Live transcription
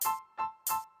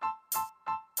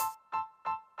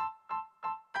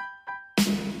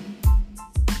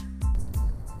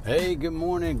Hey, good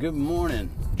morning, good morning.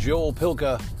 Joel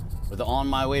Pilka with the On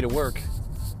My Way to Work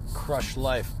Crush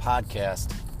Life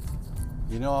podcast.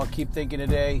 You know, I'll keep thinking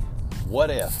today, what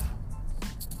if?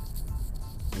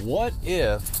 What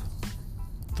if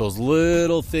those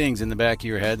little things in the back of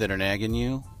your head that are nagging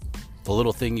you, the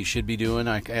little thing you should be doing,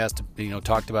 I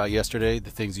talked about yesterday,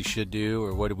 the things you should do,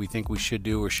 or what do we think we should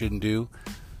do or shouldn't do?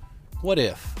 What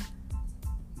if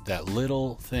that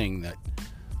little thing, that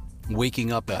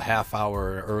waking up a half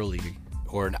hour early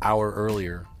or an hour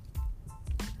earlier,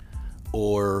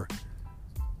 or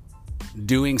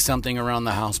doing something around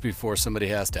the house before somebody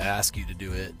has to ask you to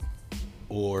do it,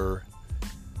 or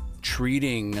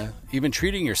treating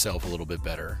yourself a little bit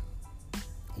better.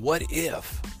 What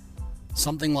if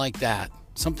something like that,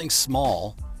 something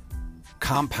small,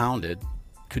 compounded,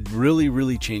 could really,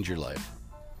 really change your life?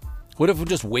 What if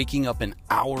just waking up an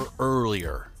hour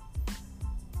earlier?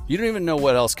 You don't even know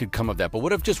what else could come of that, but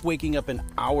what if just waking up an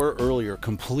hour earlier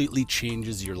completely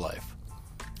changes your life?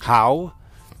 How?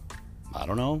 I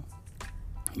don't know.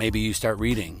 Maybe you start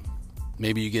reading.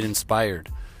 Maybe you get inspired.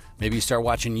 Maybe you start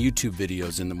watching YouTube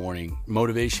videos in the morning,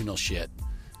 motivational shit.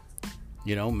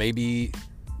 You know, maybe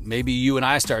you and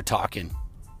I start talking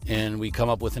and we come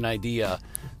up with an idea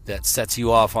that sets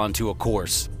you off onto a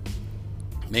course.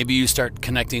 Maybe you start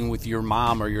connecting with your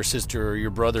mom or your sister or your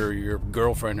brother or your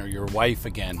girlfriend or your wife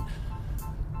again.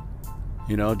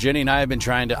 You know, Jenny and I have been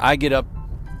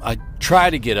I try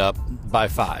to get up by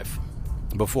 5,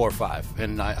 before 5.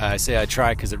 And I say I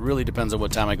try because it really depends on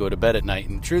what time I go to bed at night.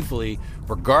 And truthfully,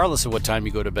 regardless of what time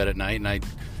you go to bed at night, and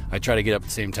I try to get up at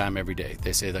the same time every day.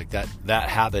 They say like that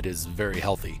habit is very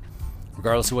healthy.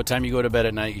 Regardless of what time you go to bed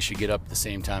at night, you should get up at the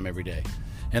same time every day.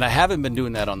 And I haven't been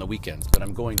doing that on the weekends, but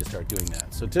I'm going to start doing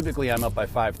that. So typically I'm up by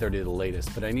 5:30 at the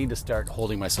latest, but I need to start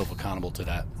holding myself accountable to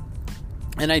that.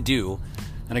 And I do.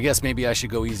 And I guess maybe I should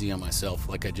go easy on myself.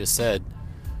 Like I just said,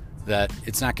 that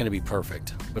it's not going to be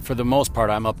perfect. But for the most part,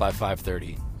 I'm up by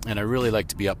 5:30. And I really like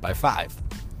to be up by 5.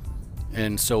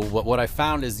 And so what I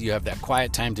found is you have that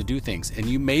quiet time to do things. And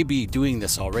you may be doing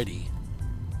this already.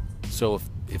 So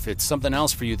if it's something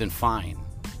else for you, then fine.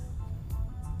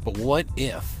 But what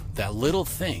if that little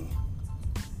thing,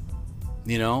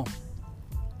 you know,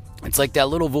 it's like that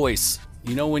little voice,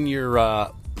 you know, when you're,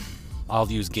 I'll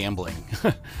use gambling.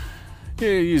 You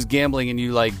use gambling and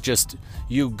you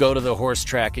go to the horse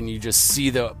track and you just see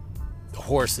the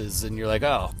horses and you're like,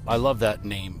 oh, I love that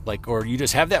name. Like, or you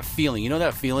just have that feeling, you know,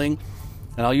 that feeling.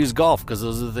 And I'll use golf because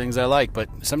those are the things I like. But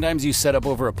sometimes you set up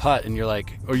over a putt and you're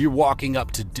like, or you're walking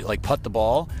up to putt the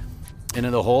ball into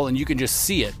the hole and you can just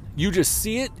see it. You just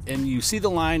see it and you see the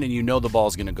line and you know the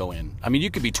ball's going to go in. I mean,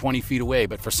 you could be 20 feet away,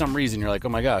 but for some reason you're like, oh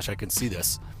my gosh, I can see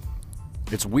this.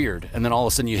 It's weird. And then all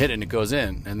of a sudden you hit it and it goes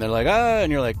in. And they're like, and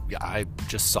you're like, yeah, I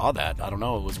just saw that. I don't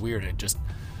know. It was weird.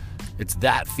 It's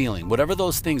that feeling. Whatever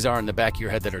those things are in the back of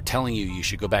your head that are telling you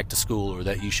should go back to school, or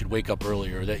that you should wake up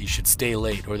early, or that you should stay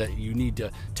late, or that you need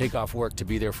to take off work to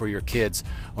be there for your kids,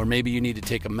 or maybe you need to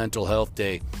take a mental health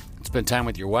day, spend time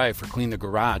with your wife, or clean the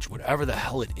garage, whatever the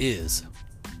hell it is,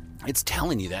 it's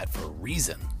telling you that for a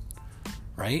reason,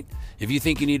 right? If you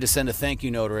think you need to send a thank you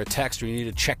note or a text, or you need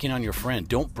to check in on your friend,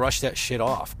 don't brush that shit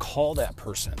off. Call that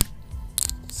person.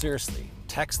 Seriously,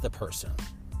 text the person.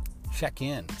 Check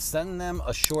in. Send them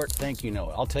a short thank you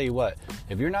note. I'll tell you what,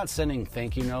 if you're not sending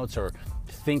thank you notes or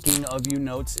thinking of you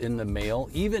notes in the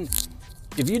mail, even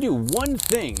if you do one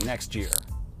thing next year,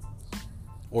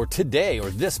 or today, or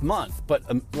this month, but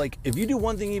like if you do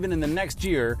one thing even in the next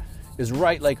year, is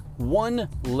write like one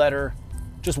letter,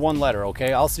 just one letter,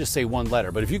 okay? I'll just say one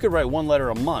letter. But if you could write one letter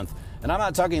a month, and I'm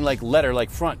not talking like letter, like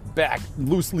front, back,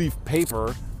 loose leaf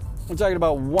paper. I'm talking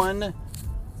about one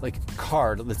like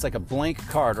card that's like a blank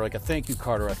card, or like a thank you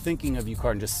card, or a thinking of you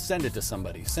card, and just send it to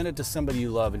somebody. Send it to somebody you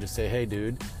love and just say, hey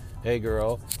dude, hey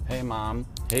girl, hey mom,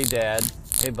 hey dad,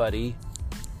 hey buddy.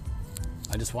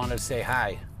 I just wanted to say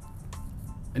hi.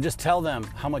 And just tell them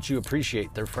how much you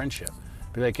appreciate their friendship.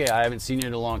 Be like, hey, I haven't seen you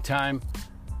in a long time,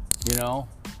 you know,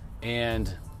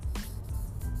 and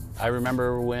I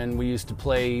remember when we used to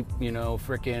play, you know,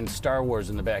 frickin' Star Wars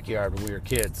in the backyard when we were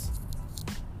kids.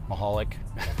 Maholic.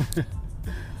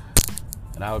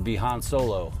 And I would be Han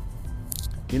Solo,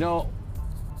 you know,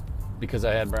 because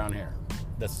I had brown hair.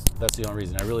 That's the only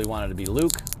reason. I really wanted to be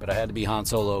Luke, but I had to be Han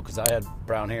Solo because I had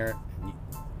brown hair.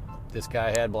 This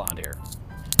guy had blonde hair.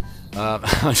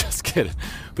 I'm just kidding.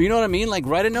 But you know what I mean? Like,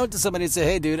 write a note to somebody and say,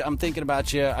 hey, dude, I'm thinking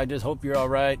about you. I just hope you're all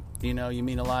right. You know, you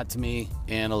mean a lot to me,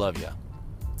 and I love you.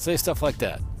 Say stuff like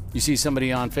that. You see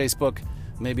somebody on Facebook,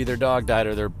 maybe their dog died,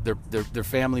 or their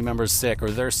family member's sick,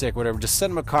 or they're sick, whatever. Just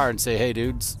send them a card and say, hey,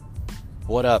 dudes,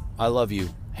 what up? I love you.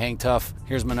 Hang tough.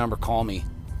 Here's my number. Call me.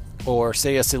 or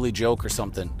say a silly joke or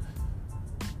something.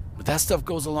 But that stuff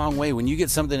goes a long way. When you get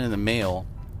something in the mail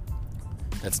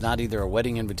that's not either a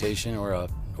wedding invitation or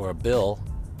a bill.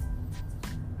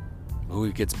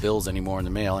 Who gets bills anymore in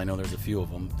the mail? I know there's a few of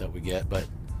them that we get, but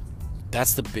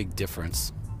that's the big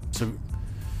difference. So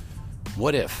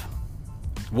what if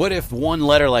one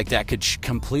letter like that could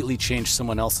completely change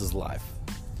someone else's life?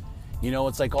 You know,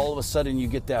 it's like all of a sudden you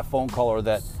get that phone call or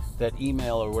that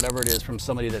email or whatever it is from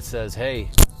somebody that says, hey,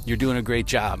 you're doing a great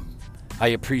job. I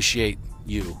appreciate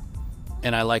you,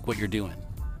 and I like what you're doing.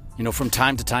 You know, from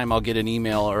time to time I'll get an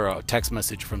email or a text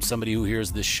message from somebody who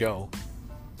hears this show.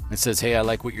 It says, hey, I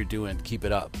like what you're doing. Keep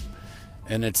it up.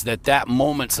 And it's at that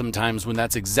moment sometimes when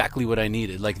that's exactly what I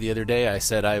needed. Like the other day I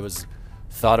said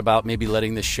thought about maybe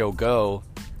letting this show go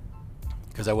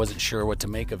because I wasn't sure what to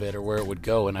make of it or where it would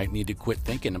go, and I need to quit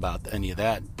thinking about any of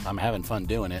that. I'm having fun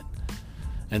doing it.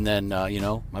 And then,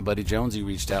 my buddy Jonesy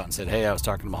reached out and said, hey, I was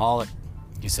talking to Mahalik.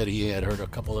 He said he had heard a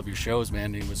couple of your shows,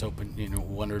 man, and he was hoping,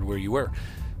 wondered where you were.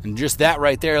 And just that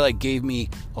right there, like, gave me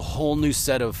a whole new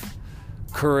set of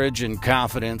courage and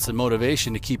confidence and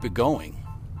motivation to keep it going.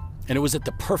 And it was at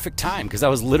the perfect time because I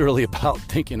was literally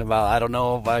thinking about, I don't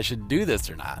know if I should do this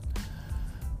or not.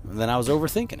 And then I was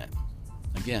overthinking it.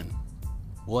 Again,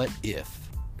 what if?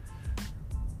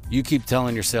 You keep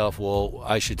telling yourself, well,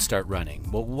 I should start running.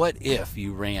 Well, what if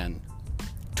you ran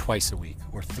twice a week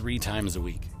or 3 times a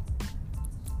week?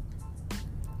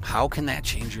 How can that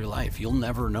change your life? You'll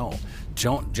never know.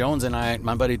 Jones and I,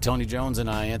 my buddy Tony Jones and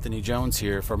I, Anthony Jones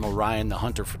here from Orion the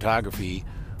Hunter Photography,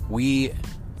 we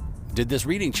did this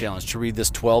reading challenge to read this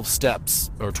 12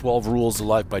 steps or 12 rules of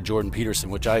life by Jordan Peterson,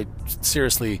 which I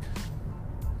seriously,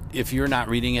 if you're not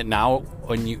reading it now,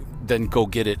 then go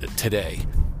get it today.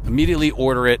 Immediately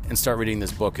order it and start reading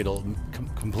this book. It'll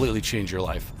completely change your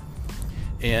life.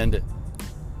 And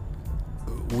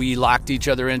we locked each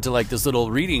other into like this little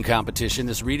reading competition,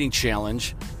 this reading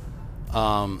challenge.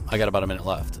 I got about a minute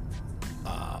left.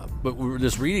 But we were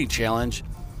this reading challenge,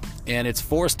 and it's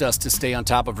forced us to stay on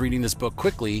top of reading this book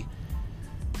quickly.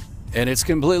 And it's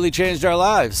completely changed our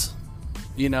lives,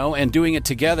 and doing it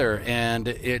together. And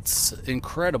it's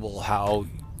incredible how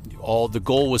all the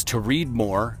goal was to read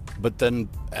more, but then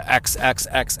X,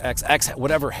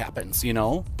 whatever happens,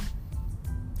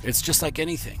 It's just like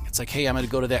anything. It's like, hey, I'm going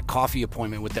to go to that coffee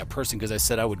appointment with that person because I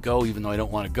said I would go even though I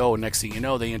don't want to go. And next thing you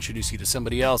know, they introduce you to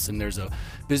somebody else, and there's a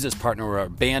business partner or a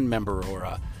band member or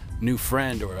a new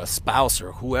friend or a spouse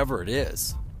or whoever it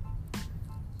is.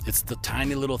 It's the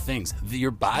tiny little things. Your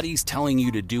body's telling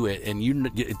you to do it, and you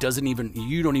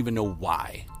don't even know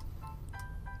why.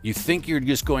 You think you're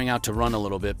just going out to run a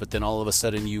little bit, but then all of a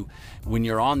sudden when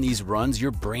you're on these runs,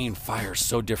 your brain fires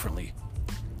so differently.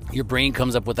 Your brain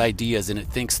comes up with ideas and it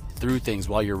thinks through things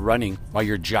while you're running, while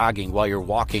you're jogging, while you're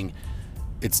walking.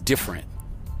 It's different.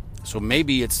 So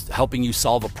maybe it's helping you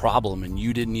solve a problem and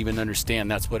you didn't even understand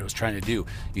that's what it was trying to do.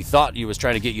 You thought it was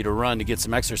trying to get you to run to get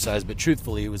some exercise, but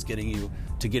truthfully it was getting you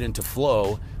to get into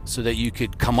flow so that you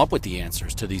could come up with the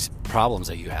answers to these problems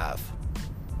that you have.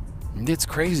 And it's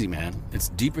crazy, man. It's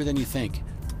deeper than you think,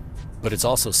 but it's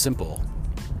also simple.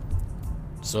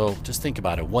 So just think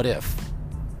about it. What if?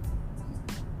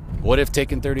 What if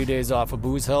taking 30 days off of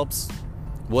booze helps?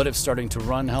 What if starting to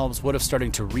run helps? What if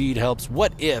starting to read helps?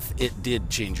 What if it did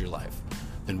change your life?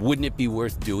 Then wouldn't it be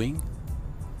worth doing?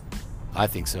 I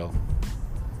think so.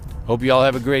 Hope you all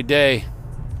have a great day.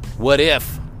 What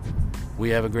if we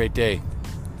have a great day?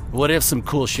 What if some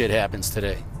cool shit happens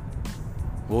today?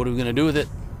 What are we going to do with it?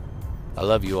 I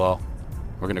love you all.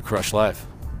 We're going to crush life.